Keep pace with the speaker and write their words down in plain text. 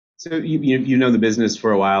So you know the business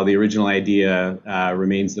for a while. The original idea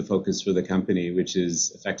remains the focus for the company, which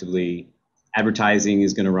is effectively advertising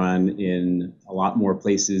is going to run in a lot more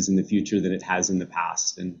places in the future than it has in the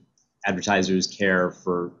past. And advertisers care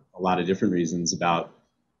for a lot of different reasons about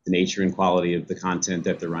the nature and quality of the content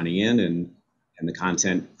that they're running in and the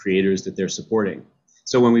content creators that they're supporting.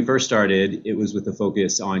 So when we first started, it was with a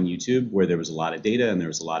focus on YouTube, where there was a lot of data and there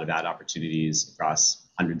was a lot of ad opportunities across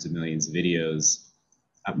hundreds of millions of videos.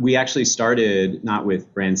 We actually started not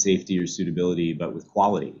with brand safety or suitability, but with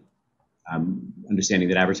quality. Understanding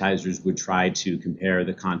that advertisers would try to compare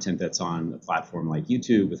the content that's on a platform like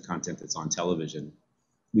YouTube with content that's on television.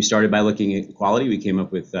 We started by looking at quality. We came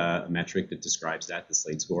up with a metric that describes that, the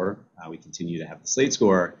Slate score. We continue to have the Slate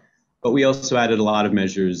score, but we also added a lot of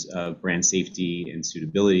measures of brand safety and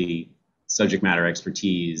suitability, subject matter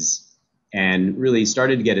expertise, and really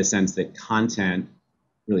started to get a sense that content,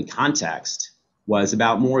 really context, was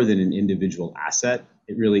about more than an individual asset.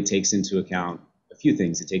 It really takes into account a few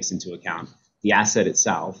things. It takes into account the asset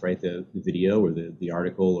itself, right? The video or the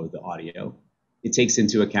article or the audio. It has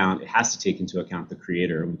to take into account the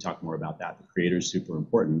creator, and we talk more about that. The creator is super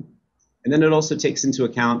important. And then it also takes into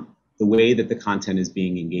account the way that the content is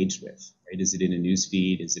being engaged with, right? Is it in a news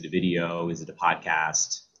feed? Is it a video? Is it a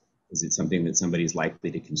podcast? Is it something that somebody's likely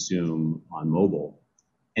to consume on mobile?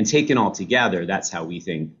 And taken all together, that's how we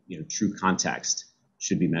think true context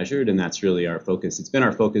should be measured, and that's really our focus. It's been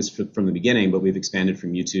our focus from the beginning, but we've expanded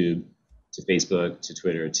from YouTube to Facebook to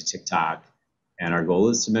Twitter to TikTok, and our goal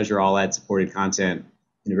is to measure all ad-supported content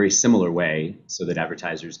in a very similar way so that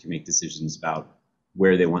advertisers can make decisions about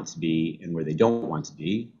where they want to be and where they don't want to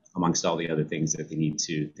be, amongst all the other things that they need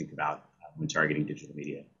to think about when targeting digital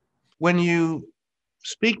media. When you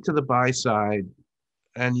speak to the buy side,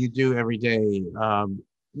 and you do every day,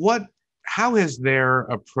 how has their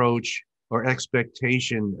approach or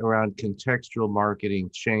expectation around contextual marketing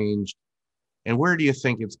changed? And where do you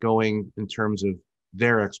think it's going in terms of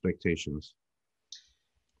their expectations?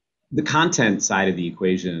 The content side of the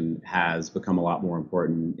equation has become a lot more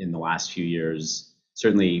important in the last few years.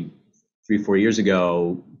 Certainly 3-4 years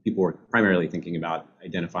ago, people were primarily thinking about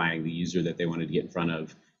identifying the user that they wanted to get in front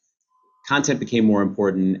of. Content became more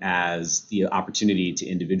important as the opportunity to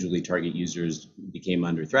individually target users became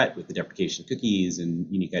under threat with the deprecation of cookies and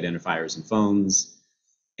unique identifiers and phones.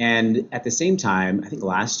 And at the same time, I think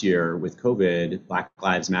last year with COVID, Black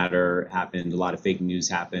Lives Matter happened, a lot of fake news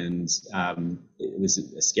happened. It was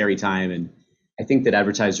a scary time. And I think that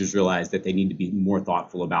advertisers realized that they need to be more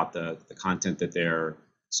thoughtful about the content that they're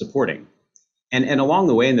supporting. And along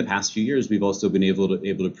the way, in the past few years, we've also been able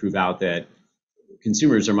to prove out that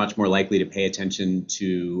consumers are much more likely to pay attention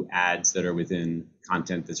to ads that are within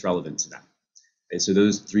content that's relevant to them. Okay, so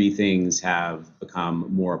those three things have become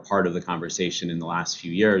more a part of the conversation in the last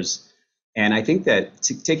few years. And I think that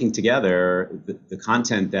taking together the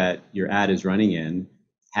content that your ad is running in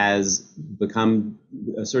has become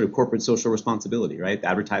a sort of corporate social responsibility, right? The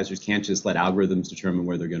advertisers can't just let algorithms determine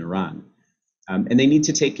where they're going to run. And they need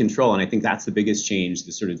to take control. And I think that's the biggest change,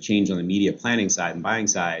 the sort of change on the media planning side and buying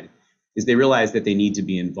side, is they realize that they need to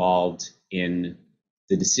be involved in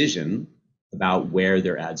the decision about where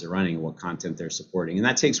their ads are running and what content they're supporting. And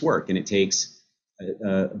that takes work, and it takes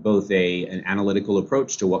both an analytical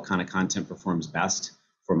approach to what kind of content performs best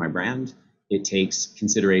for my brand. It takes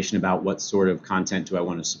consideration about what sort of content do I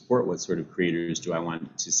want to support, what sort of creators do I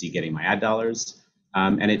want to see getting my ad dollars.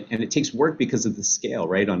 And it takes work because of the scale,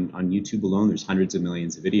 right? On YouTube alone, there's hundreds of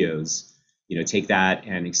millions of videos. Take that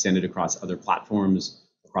and extend it across other platforms,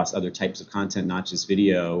 across other types of content, not just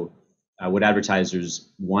video. What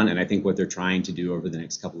advertisers want, and I think what they're trying to do over the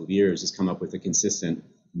next couple of years, is come up with a consistent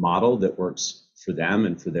model that works for them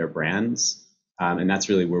and for their brands. And that's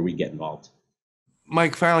really where we get involved.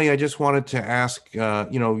 Mike, finally, I just wanted to ask,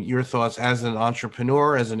 your thoughts as an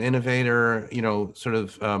entrepreneur, as an innovator, sort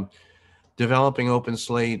of developing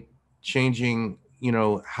OpenSlate, changing,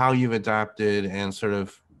 how you've adapted, and sort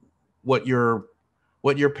of what your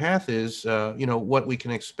path is, what we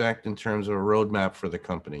can expect in terms of a roadmap for the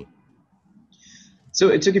company. So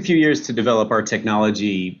it took a few years to develop our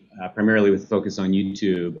technology, primarily with focus on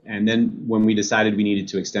YouTube. And then when we decided we needed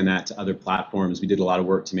to extend that to other platforms, we did a lot of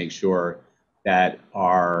work to make sure that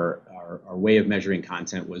our way of measuring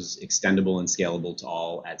content was extendable and scalable to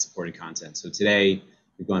all ad-supported content. So today,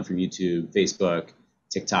 we've gone from YouTube, Facebook,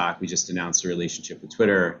 TikTok. We just announced a relationship with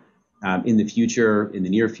Twitter. In the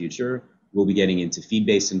near future, we'll be getting into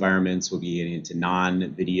feed-based environments. We'll be getting into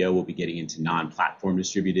non-video. We'll be getting into non-platform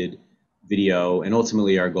distributed video. And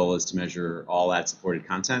ultimately, our goal is to measure all ad-supported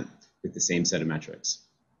content with the same set of metrics.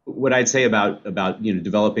 What I'd say about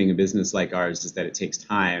developing a business like ours is that it takes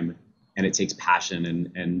time and it takes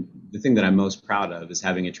passion. And the thing that I'm most proud of is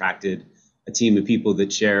having attracted a team of people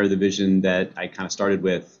that share the vision that I kind of started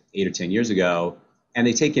with 8 or 10 years ago, and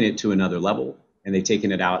they've taken it to another level and they've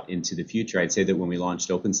taken it out into the future. I'd say that when we launched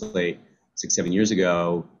OpenSlate 6, 7 years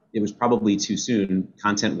ago, it was probably too soon.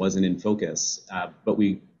 Content wasn't in focus, but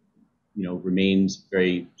we remained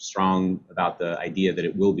very strong about the idea that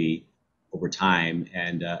it will be over time.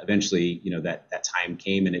 And eventually, that time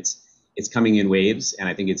came, and it's coming in waves, and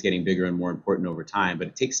I think it's getting bigger and more important over time. But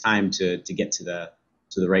it takes time to get to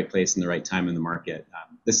the right place and the right time in the market.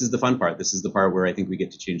 This is the fun part. This is the part where I think we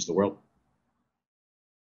get to change the world.